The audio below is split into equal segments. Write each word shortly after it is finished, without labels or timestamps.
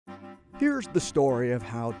Here's the story of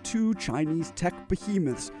how two Chinese tech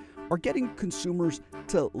behemoths are getting consumers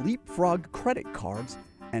to leapfrog credit cards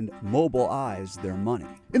and mobilize their money.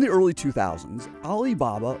 In the early 2000s,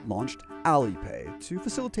 Alibaba launched Alipay to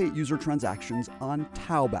facilitate user transactions on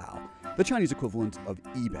Taobao, the Chinese equivalent of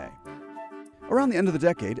eBay. Around the end of the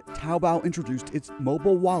decade, Taobao introduced its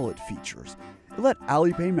mobile wallet features. It let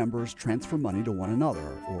Alipay members transfer money to one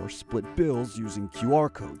another or split bills using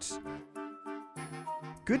QR codes.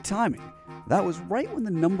 Good timing. That was right when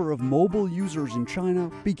the number of mobile users in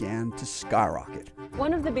China began to skyrocket.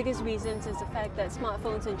 One of the biggest reasons is the fact that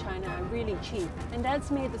smartphones in China are really cheap, and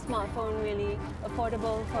that's made the smartphone really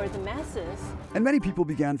affordable for the masses. And many people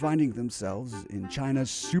began finding themselves in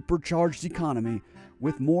China's supercharged economy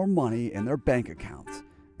with more money in their bank accounts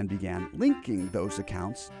and began linking those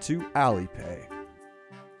accounts to Alipay.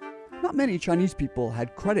 Not many Chinese people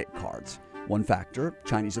had credit cards. One factor,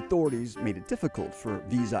 Chinese authorities made it difficult for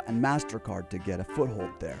Visa and MasterCard to get a foothold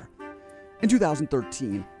there. In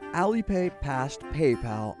 2013, Alipay passed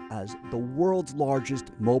PayPal as the world's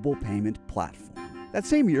largest mobile payment platform. That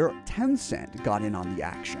same year, Tencent got in on the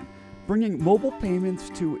action, bringing mobile payments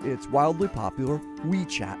to its wildly popular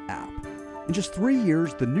WeChat app. In just 3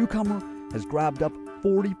 years, the newcomer has grabbed up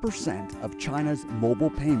 40% of China's mobile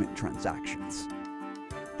payment transactions.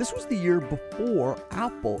 This was the year before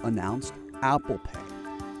Apple announced Apple Pay,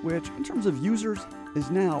 which, in terms of users, is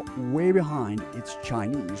now way behind its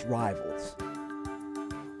Chinese rivals.